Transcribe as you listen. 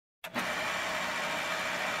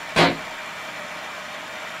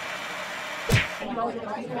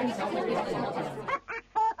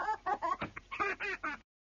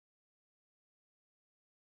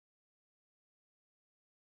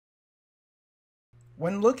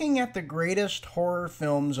When looking at the greatest horror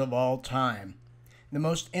films of all time, the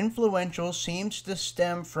most influential seems to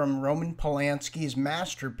stem from Roman Polanski's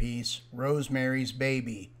masterpiece, Rosemary's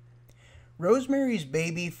Baby. Rosemary's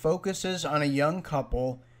Baby focuses on a young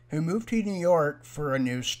couple who move to New York for a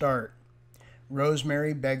new start.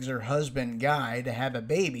 Rosemary begs her husband, Guy, to have a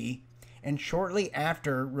baby, and shortly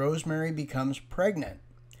after, Rosemary becomes pregnant.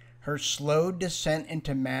 Her slow descent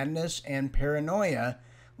into madness and paranoia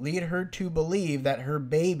lead her to believe that her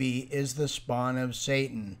baby is the spawn of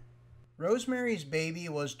Satan. Rosemary's Baby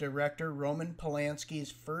was director Roman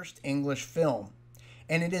Polanski's first English film,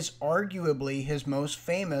 and it is arguably his most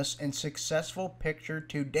famous and successful picture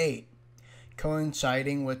to date,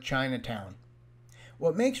 coinciding with Chinatown.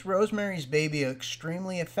 What makes Rosemary's Baby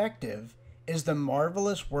extremely effective is the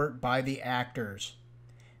marvelous work by the actors.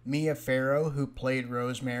 Mia Farrow, who played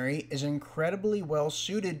Rosemary, is incredibly well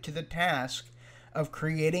suited to the task of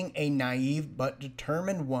creating a naive but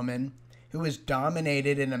determined woman who is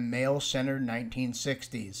dominated in a male-centered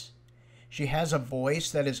 1960s. She has a voice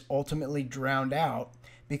that is ultimately drowned out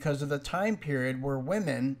because of the time period where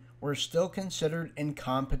women were still considered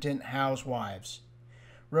incompetent housewives.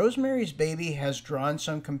 Rosemary's Baby has drawn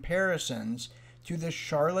some comparisons to the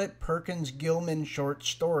Charlotte Perkins Gilman short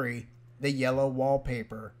story, The Yellow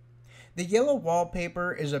Wallpaper. The Yellow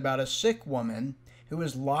Wallpaper is about a sick woman who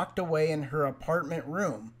is locked away in her apartment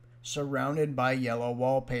room, surrounded by yellow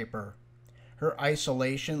wallpaper. Her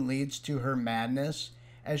isolation leads to her madness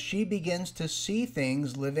as she begins to see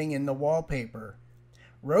things living in the wallpaper.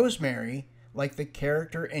 Rosemary, like the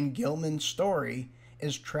character in Gilman's story,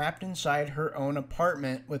 is trapped inside her own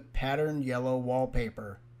apartment with patterned yellow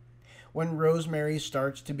wallpaper. When Rosemary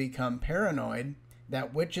starts to become paranoid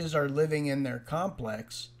that witches are living in their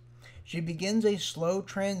complex, she begins a slow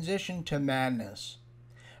transition to madness.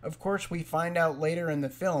 Of course, we find out later in the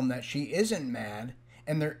film that she isn't mad,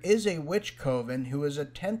 and there is a witch coven who is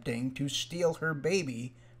attempting to steal her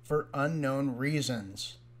baby for unknown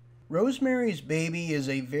reasons. Rosemary's Baby is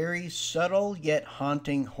a very subtle yet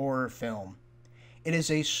haunting horror film. It is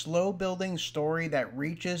a slow-building story that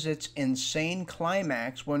reaches its insane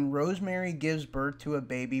climax when Rosemary gives birth to a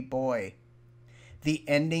baby boy. The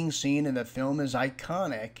ending scene in the film is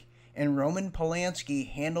iconic, and Roman Polanski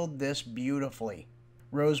handled this beautifully.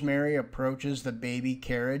 Rosemary approaches the baby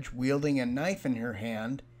carriage wielding a knife in her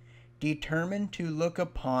hand, determined to look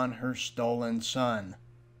upon her stolen son.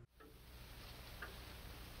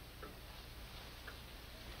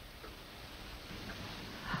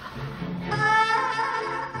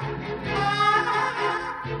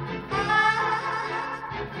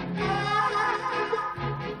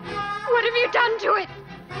 What have you done to it?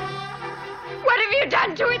 What have you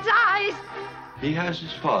done to its eyes? He has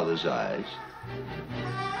his father's eyes.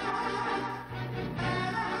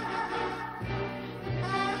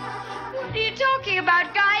 What are you talking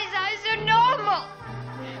about? Guy's eyes are normal.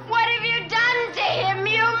 What have you done to him,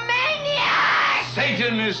 you maniac?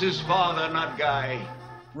 Satan is his father, not Guy.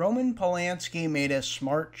 Roman Polanski made a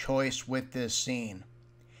smart choice with this scene.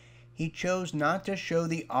 He chose not to show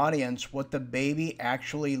the audience what the baby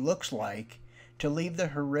actually looks like, to leave the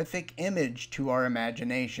horrific image to our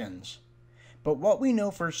imaginations. But what we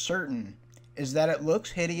know for certain is that it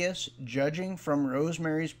looks hideous, judging from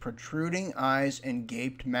Rosemary's protruding eyes and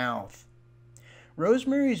gaped mouth.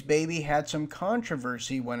 Rosemary's Baby had some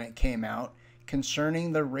controversy when it came out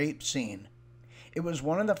concerning the rape scene. It was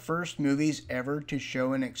one of the first movies ever to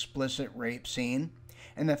show an explicit rape scene,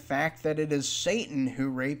 and the fact that it is Satan who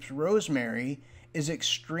rapes Rosemary is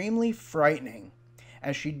extremely frightening,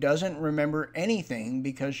 as she doesn't remember anything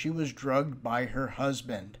because she was drugged by her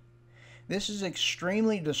husband. This is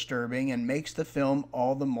extremely disturbing and makes the film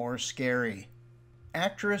all the more scary.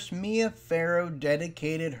 Actress Mia Farrow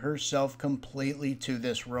dedicated herself completely to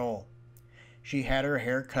this role. She had her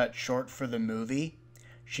hair cut short for the movie,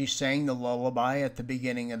 she sang the lullaby at the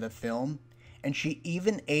beginning of the film, and she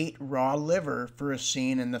even ate raw liver for a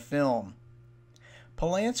scene in the film.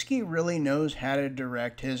 Polanski really knows how to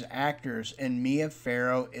direct his actors, and Mia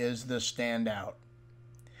Farrow is the standout.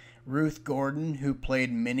 Ruth Gordon, who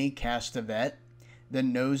played Minnie Castevet, the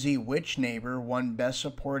nosy witch neighbor, won Best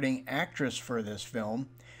Supporting Actress for this film,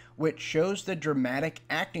 which shows the dramatic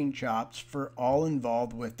acting chops for all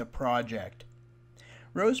involved with the project.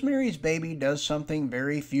 Rosemary's Baby does something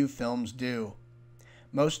very few films do.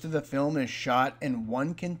 Most of the film is shot in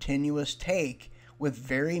one continuous take with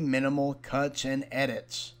very minimal cuts and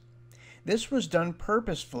edits. This was done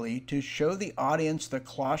purposefully to show the audience the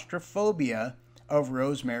claustrophobia of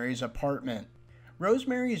Rosemary's apartment.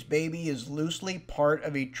 Rosemary's Baby is loosely part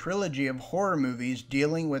of a trilogy of horror movies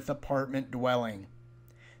dealing with apartment dwelling.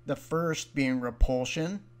 The first being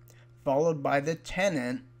Repulsion, followed by The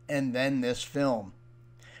Tenant, and then this film.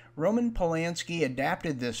 Roman Polanski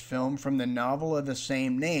adapted this film from the novel of the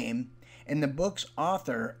same name, and the book's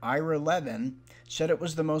author, Ira Levin, said it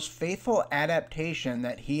was the most faithful adaptation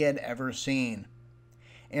that he had ever seen.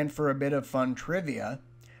 And for a bit of fun trivia,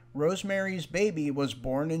 Rosemary's Baby was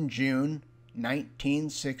born in June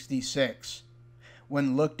 1966.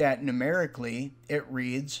 When looked at numerically, it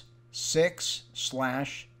reads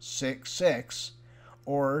 6/66,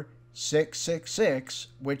 or 666,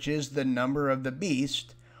 which is the number of the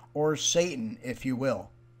beast, or Satan, if you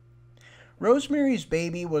will. Rosemary's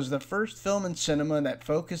Baby was the first film in cinema that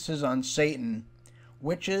focuses on Satan,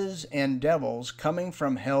 witches, and devils coming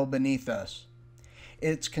from hell beneath us.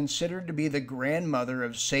 It's considered to be the grandmother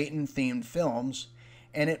of Satan-themed films,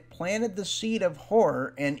 and it planted the seed of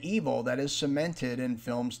horror and evil that is cemented in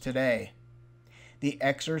films today. The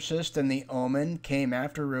Exorcist and The Omen came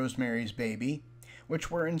after Rosemary's Baby, which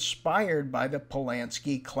were inspired by the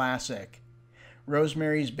Polanski classic.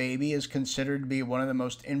 Rosemary's Baby is considered to be one of the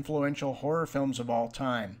most influential horror films of all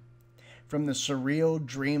time. From the surreal,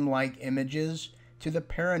 dreamlike images to the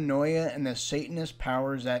paranoia and the Satanist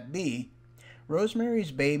powers that be,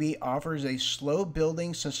 Rosemary's Baby offers a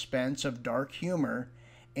slow-building suspense of dark humor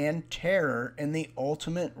and terror in the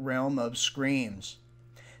ultimate realm of screams.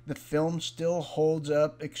 The film still holds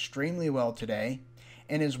up extremely well today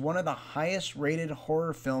and is one of the highest-rated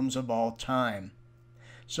horror films of all time.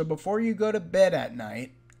 So before you go to bed at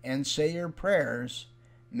night and say your prayers,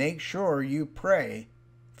 make sure you pray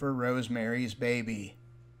for Rosemary's Baby.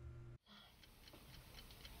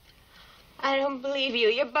 I don't believe you.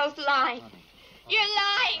 You're both lying. You're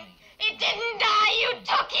lying. It didn't die. You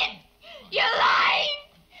took it. You're lying.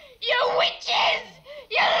 You witches.